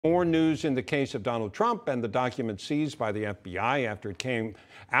More news in the case of Donald Trump and the documents seized by the FBI after it came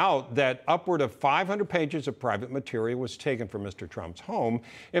out that upward of 500 pages of private material was taken from Mr. Trump's home.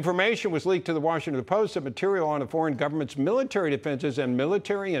 Information was leaked to the Washington Post that material on a foreign government's military defenses and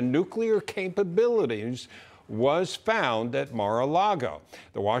military and nuclear capabilities was found at Mar-a-Lago.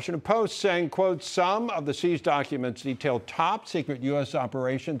 The Washington Post saying, quote, some of the seized documents detail top secret U.S.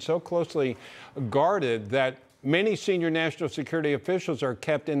 operations so closely guarded that many senior national security officials are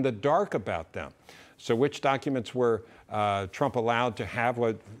kept in the dark about them. So which documents were Trump allowed to have?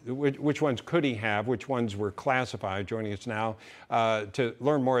 Which ones could he have? Which ones were classified? Joining us now to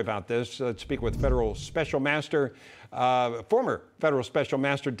learn more about this, let's speak with Federal Special Master, former Federal Special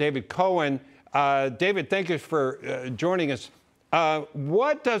Master David Cohen. David, thank you for joining us.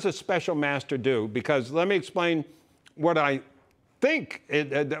 What does a special master do? Because let me explain what I think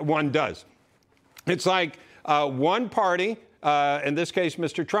one does. It's like one party, in this case,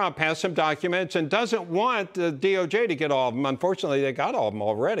 Mr. Trump, has some documents and doesn't want the DOJ to get all of them. Unfortunately, they got all of them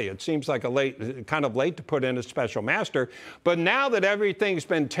already. It seems like kind of late to put in a special master. But now that everything's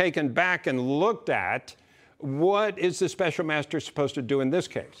been taken back and looked at, what is the special master supposed to do in this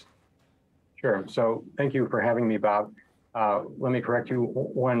case? Sure. So thank you for having me, Bob. Let me correct you.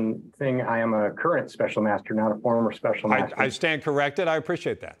 One thing, I am a current special master, not a former special master. I stand corrected. I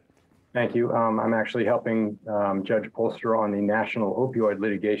appreciate that. Thank you. I'm actually helping Judge Polster on the national opioid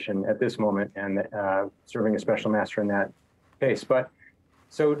litigation at this moment and serving as special master in that case. But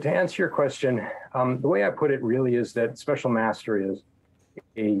so to answer your question, the way I put it really is that special master is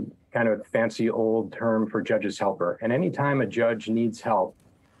a kind of fancy old term for judge's helper. And anytime a judge needs help,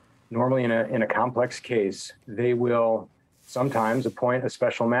 normally in a complex case, they will sometimes appoint a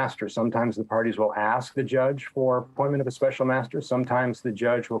special master. Sometimes the parties will ask the judge for appointment of a special master. Sometimes the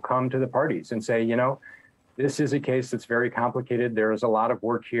judge will come to the parties and say, you know, this is a case that's very complicated. There is a lot of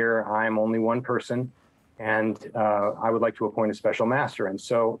work here. I'm only one person, and I would like to appoint a special master. And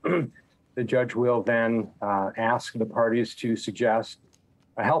so the judge will then ask the parties to suggest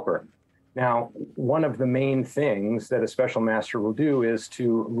a helper. Now, one of the main things that a special master will do is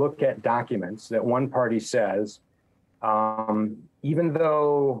to look at documents that one party says, even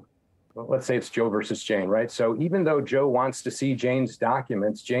though, let's say it's Joe versus Jane, right? So even though Joe wants to see Jane's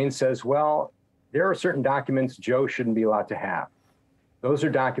documents, Jane says, well, there are certain documents Joe shouldn't be allowed to have. Those are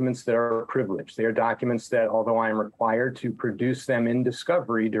documents that are privileged. They are documents that, although I am required to produce them in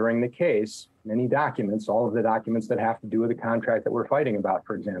discovery during the case, many documents, all of the documents that have to do with the contract that we're fighting about,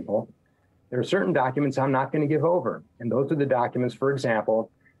 for example, there are certain documents I'm not going to give over. And those are the documents, for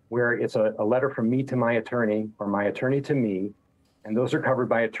example, where it's a letter from me to my attorney or my attorney to me, and those are covered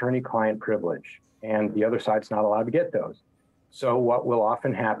by attorney-client privilege, and the other side's not allowed to get those. So what will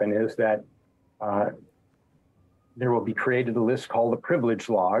often happen is that there will be created a list called the privilege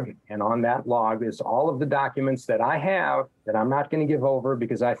log, and on that log is all of the documents that I have that I'm not going to give over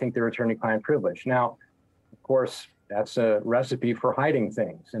because I think they're attorney-client privilege. Now, of course, that's a recipe for hiding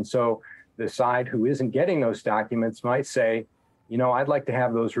things, and so the side who isn't getting those documents might say, you know, I'd like to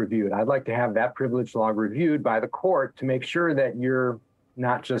have those reviewed. I'd like to have that privilege log reviewed by the court to make sure that you're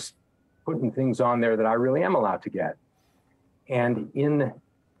not just putting things on there that I really am allowed to get. And in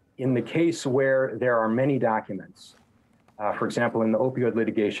the case where there are many documents, for example, in the opioid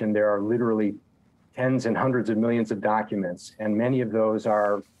litigation, there are literally tens and hundreds of millions of documents, and many of those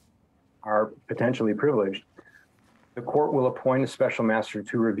are potentially privileged. The court will appoint a special master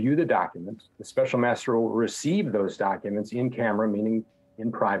to review the documents. The special master will receive those documents in camera, meaning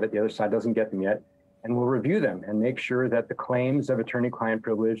in private. The other side doesn't get them yet, and will review them and make sure that the claims of attorney-client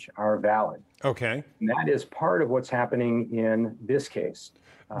privilege are valid. Okay. And that is part of what's happening in this case.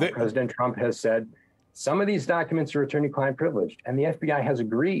 President Trump has said, some of these documents are attorney-client privileged, and the FBI has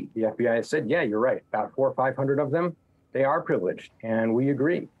agreed. The FBI has said, yeah, you're right. About 400 or 500 of them, they are privileged, and we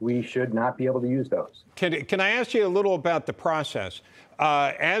agree. We should not be able to use those. Can I ask you a little about the process?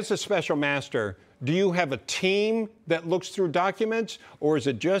 As a special master, do you have a team that looks through documents, or is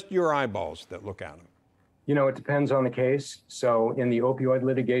it just your eyeballs that look at them? You know, it depends on the case. So in the opioid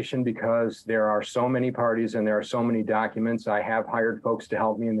litigation, because there are so many parties and there are so many documents, I have hired folks to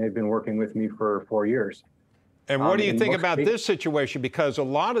help me, and they've been working with me for 4 years. And what do you think about this situation? Because a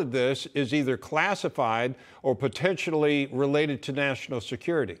lot of this is either classified or potentially related to national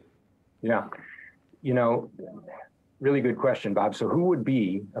security. Yeah. You know, really good question, Bob. So who would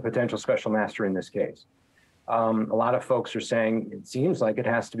be a potential special master in this case? A lot of folks are saying it seems like it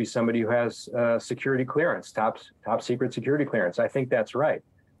has to be somebody who has security clearance, top secret security clearance. I think that's right.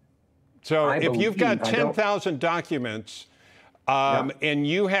 So if you've got 10,000 documents and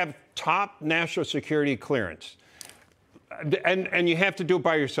you have top national security clearance, and you have to do it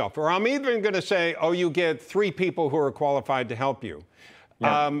by yourself. Or I'm even going to say, oh, you get 3 people who are qualified to help you.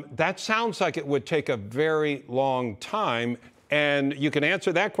 Yeah. That sounds like it would take a very long time. And you can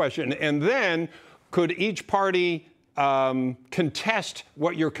answer that question. And then could each party contest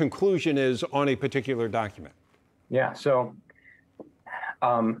what your conclusion is on a particular document? Yeah. So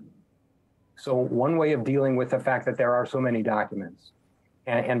one way of dealing with the fact that there are so many documents,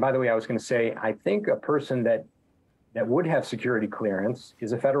 and by the way, I was going to say, I think a person that would have security clearance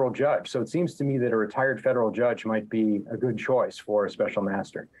is a federal judge. So it seems to me that a retired federal judge might be a good choice for a special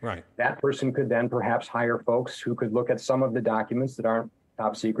master. Right. That person could then perhaps hire folks who could look at some of the documents that aren't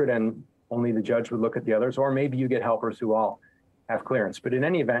top secret, and only the judge would look at the others, or maybe you get helpers who all have clearance. But in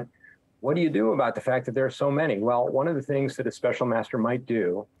any event, what do you do about the fact that there are so many? Well, one of the things that a special master might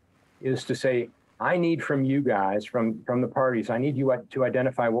do is to say, I need from you guys, from the parties, I need you to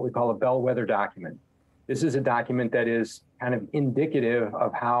identify what we call a bellwether document. This is a document that is kind of indicative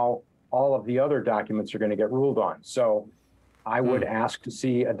of how all of the other documents are going to get ruled on. So I would ask to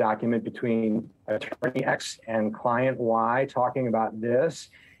see a document between attorney X and client Y talking about this,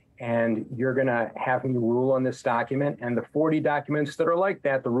 and you're going to have me rule on this document. And the 40 documents that are like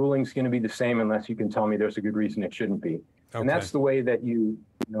that, the ruling's going to be the same unless you can tell me there's a good reason it shouldn't be. Okay. And that's the way that you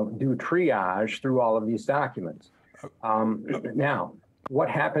do triage through all of these documents. Now, what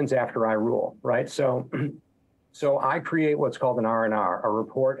happens after I rule, right? So I create what's called an R&R, a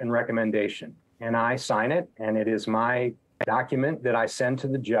report and recommendation, and I sign it, and it is my document that I send to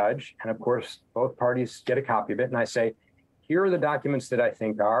the judge. And of course, both parties get a copy of it, and I say, here are the documents that I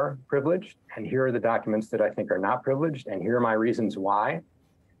think are privileged, and here are the documents that I think are not privileged, and here are my reasons why.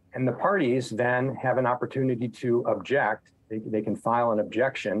 And the parties then have an opportunity to object. They can file an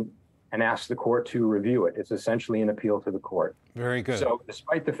objection and ask the court to review it. It's essentially an appeal to the court. Very good. So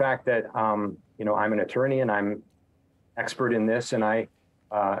despite the fact that, I'm an attorney and I'm expert in this, and I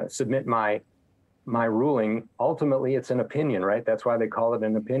submit my ruling, ultimately it's an opinion, right? That's why they call it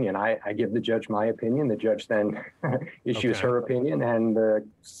an opinion. I give the judge my opinion. The judge then issues her opinion, and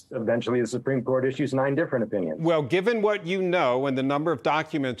eventually the Supreme Court issues 9 different opinions. Well, given what you know and the number of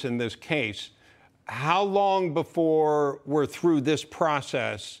documents in this case, how long before we're through this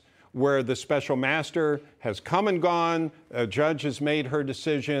process where the special master has come and gone, a judge has made her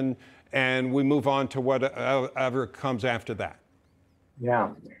decision, and we move on to whatever comes after that? Yeah.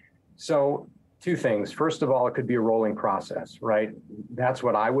 So 2 things. First of all, it could be a rolling process, right? That's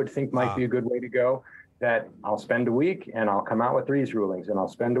what I would think might be a good way to go, that I'll spend a week and I'll come out with these rulings, and I'll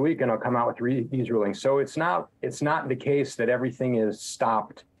spend a week and I'll come out with these rulings. So it's not the case that everything is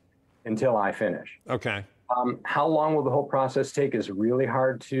stopped until I finish. Okay. How long will the whole process take is really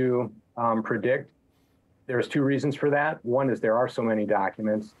hard to predict. There's 2 reasons for that. One is there are so many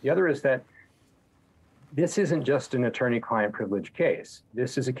documents. The other is that this isn't just an attorney-client privilege case.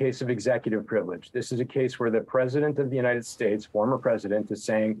 This is a case of executive privilege. This is a case where the President of the United States, former president, is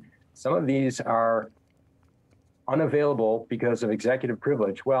saying some of these are unavailable because of executive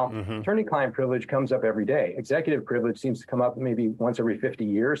privilege. Well, attorney-client privilege comes up every day. Executive privilege seems to come up maybe once every 50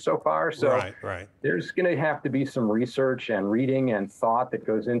 years so far. So right. There's going to have to be some research and reading and thought that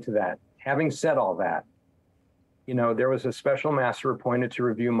goes into that. Having said all that, there was a special master appointed to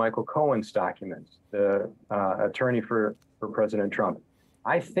review Michael Cohen's documents, the attorney for President Trump.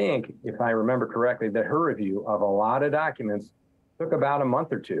 I think, if I remember correctly, that her review of a lot of documents took about a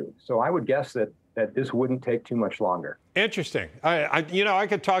month or 2. So I would guess that this wouldn't take too much longer. Interesting. I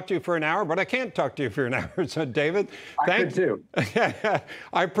could talk to you for an hour, but I can't talk to you for an hour. So, David, thank you. I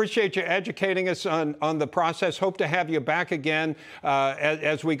appreciate you educating us on the process. Hope to have you back again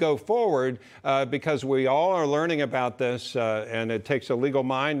as we go forward, because we all are learning about this, and it takes a legal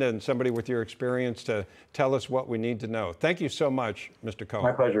mind and somebody with your experience to tell us what we need to know. Thank you so much, Mr. Cohen.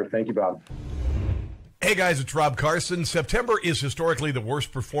 My pleasure. Thank you, Bob. Hey guys, it's Rob Carson. September is historically the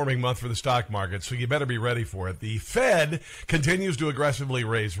worst performing month for the stock market, so you better be ready for it. The Fed continues to aggressively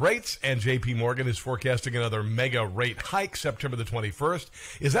raise rates, and JP Morgan is forecasting another mega rate hike September the 21st.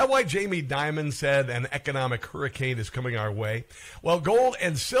 Is that why Jamie Dimon said an economic hurricane is coming our way? Well, gold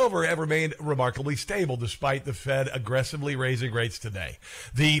and silver have remained remarkably stable despite the Fed aggressively raising rates today.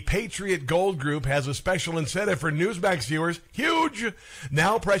 The Patriot Gold Group has a special incentive for Newsmax viewers. Huge!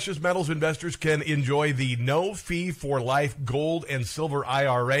 Now precious metals investors can enjoy the no-fee-for-life gold and silver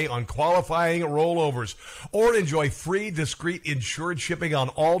IRA on qualifying rollovers, or enjoy free, discreet, insured shipping on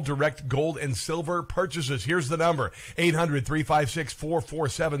all direct gold and silver purchases. Here's the number,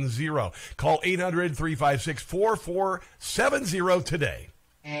 800-356-4470. Call 800-356-4470 today.